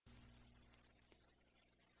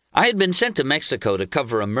I had been sent to Mexico to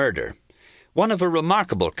cover a murder, one of a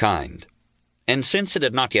remarkable kind, and since it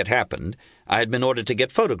had not yet happened, I had been ordered to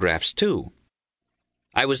get photographs too.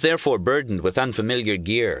 I was therefore burdened with unfamiliar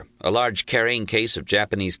gear, a large carrying case of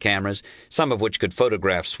Japanese cameras, some of which could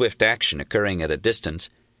photograph swift action occurring at a distance,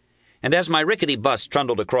 and as my rickety bus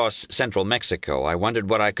trundled across central Mexico, I wondered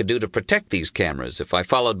what I could do to protect these cameras if I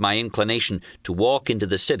followed my inclination to walk into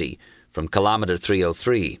the city from kilometer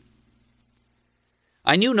 303.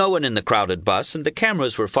 I knew no one in the crowded bus, and the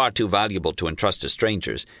cameras were far too valuable to entrust to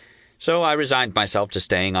strangers, so I resigned myself to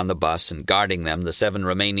staying on the bus and guarding them the 7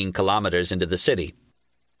 remaining kilometers into the city.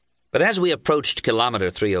 But as we approached kilometer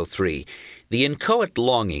 303, the inchoate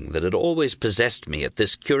longing that had always possessed me at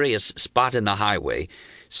this curious spot in the highway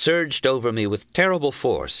surged over me with terrible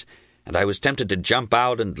force, and I was tempted to jump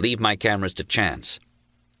out and leave my cameras to chance.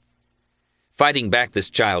 Fighting back this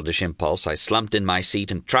childish impulse, I slumped in my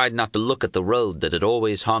seat and tried not to look at the road that had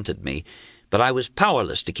always haunted me, but I was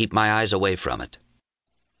powerless to keep my eyes away from it.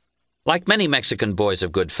 Like many Mexican boys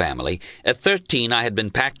of good family, at 13 I had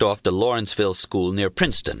been packed off to Lawrenceville School near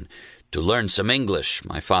Princeton, to learn some English,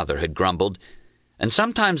 my father had grumbled, and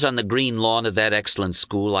sometimes on the green lawn of that excellent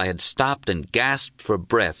school I had stopped and gasped for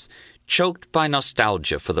breath, choked by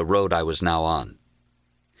nostalgia for the road I was now on.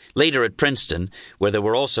 Later at Princeton, where there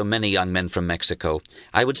were also many young men from Mexico,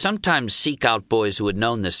 I would sometimes seek out boys who had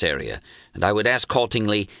known this area, and I would ask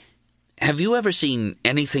haltingly, "Have you ever seen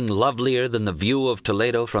anything lovelier than the view of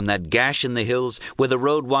Toledo from that gash in the hills where the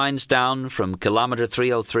road winds down from kilometer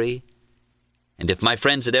 303? And if my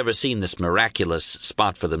friends had ever seen this miraculous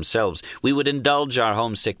spot for themselves, we would indulge our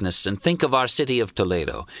homesickness and think of our city of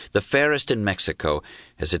Toledo, the fairest in Mexico,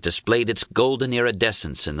 as it displayed its golden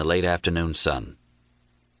iridescence in the late afternoon sun.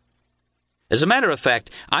 As a matter of fact,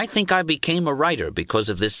 I think I became a writer because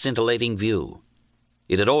of this scintillating view.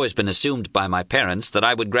 It had always been assumed by my parents that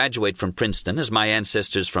I would graduate from Princeton, as my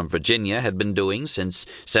ancestors from Virginia had been doing since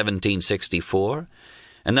 1764,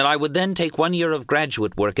 and that I would then take 1 year of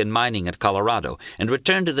graduate work in mining at Colorado and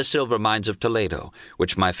return to the silver mines of Toledo,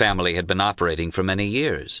 which my family had been operating for many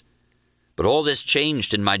years. But all this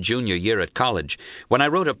changed in my junior year at college, when I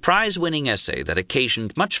wrote a prize-winning essay that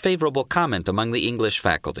occasioned much favorable comment among the English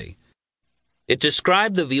faculty. It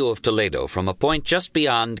described the view of Toledo from a point just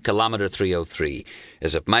beyond kilometer 303,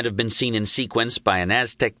 as it might have been seen in sequence by an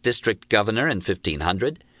Aztec district governor in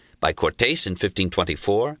 1500, by Cortés in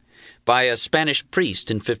 1524, by a Spanish priest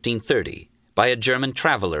in 1530, by a German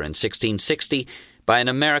traveler in 1660, by an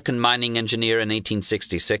American mining engineer in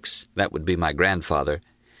 1866, that would be my grandfather,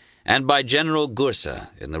 and by General Gursa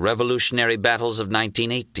in the Revolutionary battles of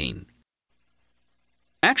 1918.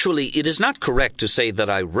 Actually, it is not correct to say that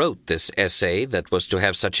I wrote this essay that was to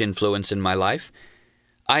have such influence in my life.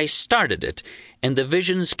 I started it, and the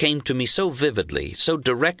visions came to me so vividly, so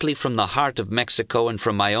directly from the heart of Mexico and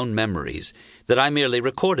from my own memories, that I merely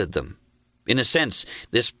recorded them. In a sense,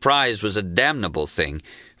 this prize was a damnable thing,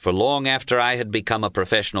 for long after I had become a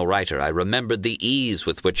professional writer, I remembered the ease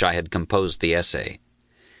with which I had composed the essay.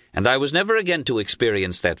 And I was never again to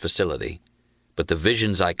experience that facility. But the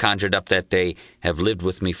visions I conjured up that day have lived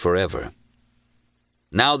with me forever.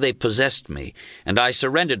 Now they possessed me, and I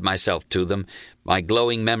surrendered myself to them, my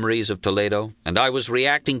glowing memories of Toledo, and I was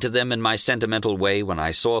reacting to them in my sentimental way when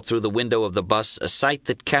I saw through the window of the bus a sight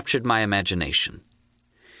that captured my imagination.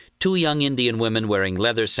 2 young Indian women wearing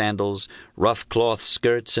leather sandals, rough cloth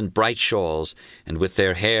skirts, and bright shawls, and with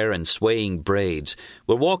their hair in swaying braids,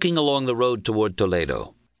 were walking along the road toward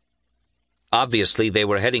Toledo. Obviously, they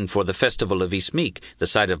were heading for the festival of Ismeek, the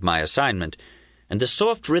site of my assignment, and the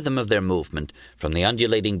soft rhythm of their movement, from the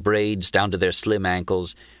undulating braids down to their slim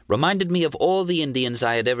ankles, reminded me of all the Indians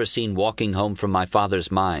I had ever seen walking home from my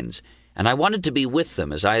father's mines, and I wanted to be with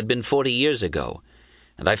them as I had been 40 years ago.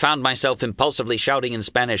 And I found myself impulsively shouting in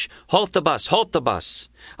Spanish, "Halt the bus! Halt the bus!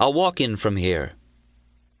 I'll walk in from here."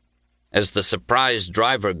 As the surprised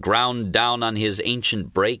driver ground down on his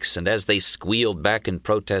ancient brakes and as they squealed back in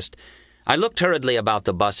protest, I looked hurriedly about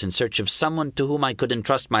the bus in search of someone to whom I could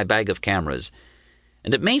entrust my bag of cameras.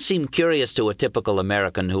 And it may seem curious to a typical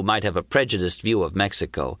American who might have a prejudiced view of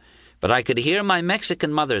Mexico, but I could hear my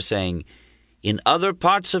Mexican mother saying, "In other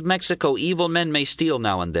parts of Mexico evil men may steal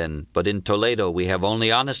now and then, but in Toledo we have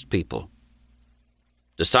only honest people."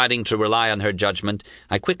 Deciding to rely on her judgment,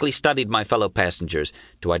 I quickly studied my fellow passengers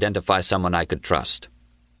to identify someone I could trust.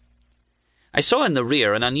 I saw in the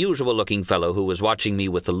rear an unusual-looking fellow who was watching me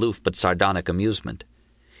with aloof but sardonic amusement.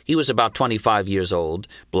 He was about 25 years old,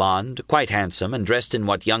 blond, quite handsome, and dressed in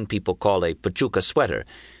what young people call a pachuca sweater,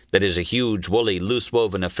 that is, a huge, woolly,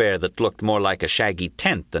 loose-woven affair that looked more like a shaggy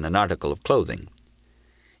tent than an article of clothing.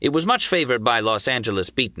 It was much favored by Los Angeles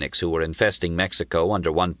beatniks who were infesting Mexico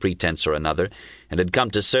under one pretense or another, and had come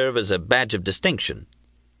to serve as a badge of distinction.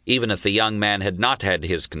 Even if the young man had not had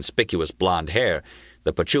his conspicuous blonde hair,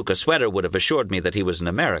 the Pachuca sweater would have assured me that he was an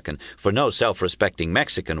American, for no self-respecting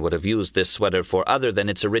Mexican would have used this sweater for other than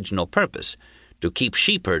its original purpose, to keep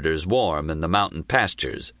sheep-herders warm in the mountain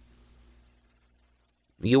pastures.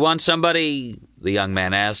 "You want somebody?" the young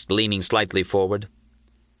man asked, leaning slightly forward.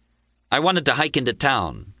 "I wanted to hike into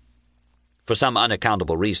town." For some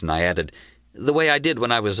unaccountable reason, I added, "the way I did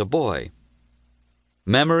when I was a boy."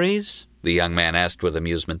 "Memories?" the young man asked with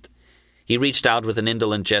amusement. He reached out with an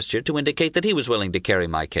indolent gesture to indicate that he was willing to carry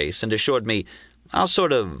my case, and assured me, "I'll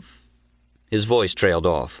sort of—" His voice trailed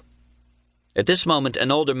off. At this moment,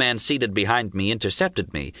 an older man seated behind me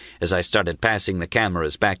intercepted me as I started passing the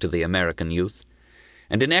cameras back to the American youth,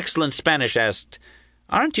 and in excellent Spanish asked,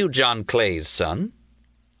 "Aren't you John Clay's son?"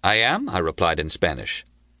 "I am," I replied in Spanish.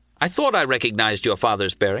 "I thought I recognized your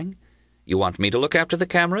father's bearing. You want me to look after the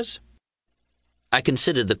cameras?" I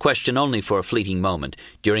considered the question only for a fleeting moment,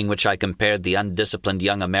 during which I compared the undisciplined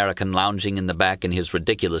young American lounging in the back in his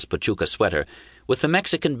ridiculous Pachuca sweater with the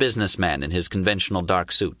Mexican businessman in his conventional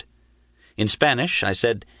dark suit. In Spanish, I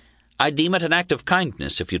said, "I deem it an act of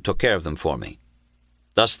kindness if you took care of them for me."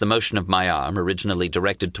 Thus the motion of my arm, originally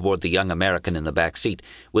directed toward the young American in the back seat,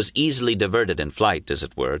 was easily diverted in flight, as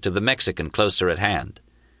it were, to the Mexican closer at hand.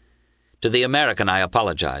 To the American I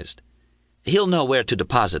apologized. "He'll know where to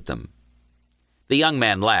deposit them." The young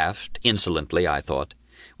man laughed, insolently, I thought.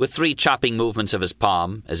 With 3 chopping movements of his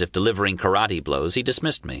palm, as if delivering karate blows, he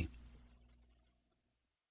dismissed me.